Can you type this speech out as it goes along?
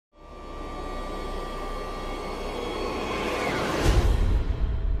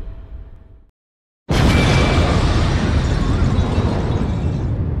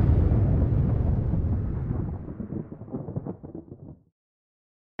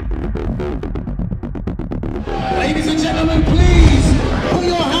and gentlemen, please put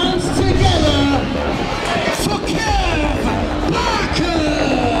your hands together for Kev Barker.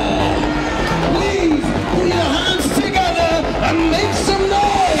 Please put your hands together and make some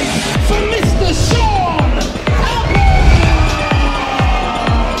noise for Mr. Shaun Abbot.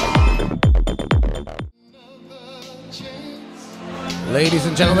 Ladies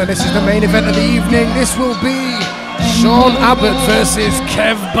and gentlemen, this is the main event of the evening. This will be Shaun Abbot versus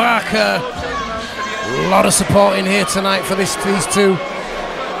Kev Barker. A lot of support in here tonight for these two.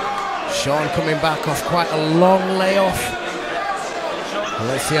 Shaun coming back off quite a long layoff.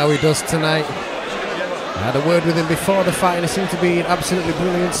 Let's see how he does tonight. I had a word with him before the fight and he seemed to be in absolutely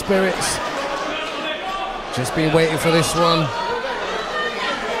brilliant spirits. Just been waiting for this one.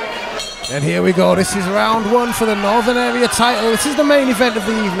 And here we go. This is round one for the Northern Area title. This is the main event of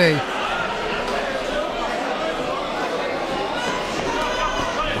the evening.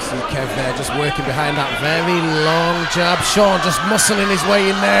 Kev there just working behind that very long jab. Shaun just muscling his way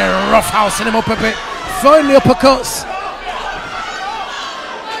in there, roughhousing him up a bit, throwing the uppercuts.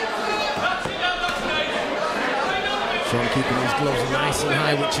 Shaun keeping his gloves nice and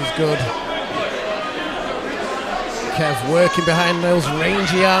high, which is good. Kev working behind those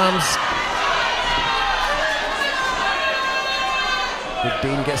rangy arms. Big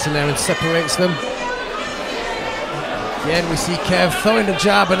Dean gets in there and separates them. Again, we see Kev throwing the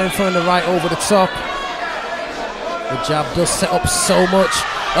jab and then throwing the right over the top. The jab does set up so much.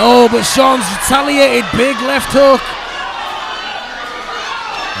 Oh, but Shaun's retaliated. Big left hook.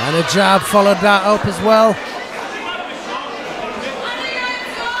 And a jab followed that up as well.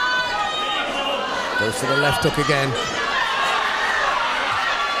 Goes to the left hook again.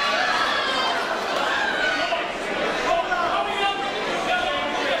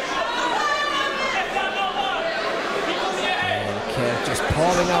 Just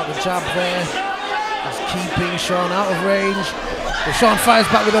pouring out the jab there, just keeping Shaun out of range. But Shaun fires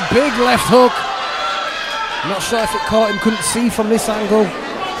back with a big left hook. Not sure if it caught him, couldn't see from this angle.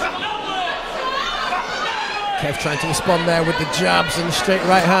 Kev trying to respond there with the jabs and the straight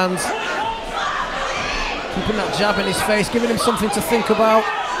right hands. Keeping that jab in his face, giving him something to think about.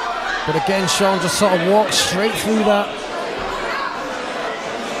 But again, Shaun just sort of walks straight through that.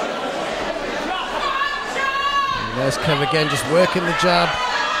 There's Kev again, just working the jab.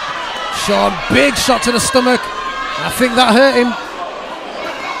 Shaun, big shot to the stomach. I think that hurt him.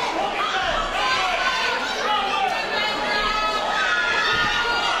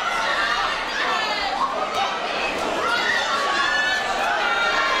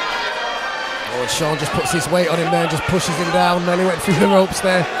 Oh, Shaun just puts his weight on him there and just pushes him down. Nearly went through the ropes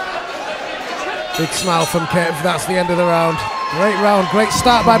there. Big smile from Kev. That's the end of the round. Great round, great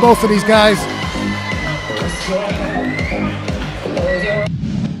start by both of these guys.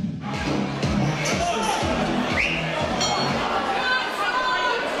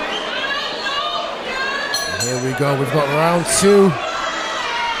 Here we go, we've got round two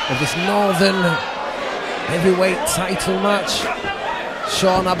of this Northern heavyweight title match.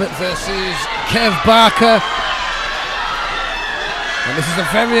 Shaun Abbot versus Kev Barker. And this is a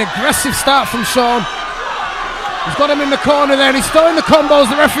very aggressive start from Shaun. He's got him in the corner there, he's throwing the combos,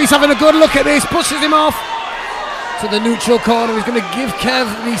 the referee's having a good look at this, pushes him off to the neutral corner. He's going to give Kev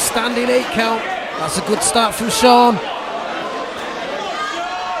the standing 8 count. That's a good start from Shaun.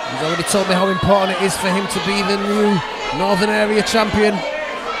 He's already told me how important it is for him to be the new Northern Area champion.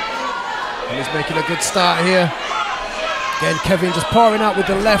 And he's making a good start here. Again, Kevin just pouring out with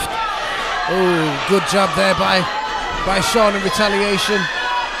the left. Oh, good job there by Shaun in retaliation.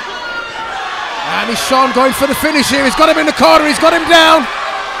 And is Shaun going for the finish here? He's got him in the corner, he's got him down.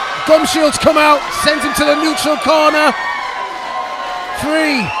 Gum shields come out, sends him to the neutral corner.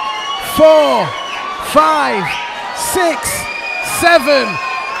 3, 4, 5, 6, 7,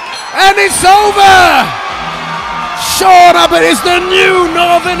 and it's over! Shaun Abbot is the new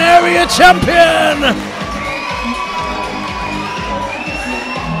Northern Area champion!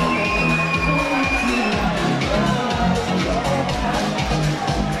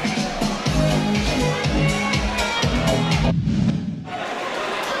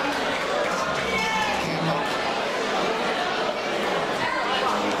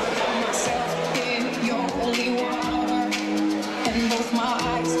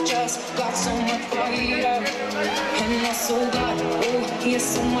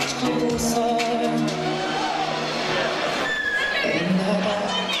 So much closer.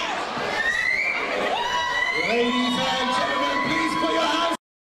 Ladies and gentlemen, please put your hands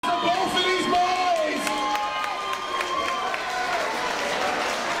for both of these boys.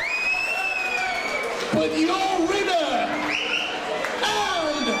 But your winner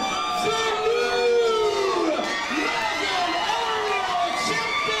and the new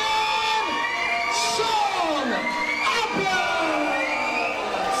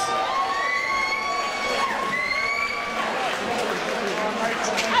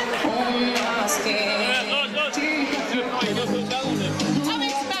que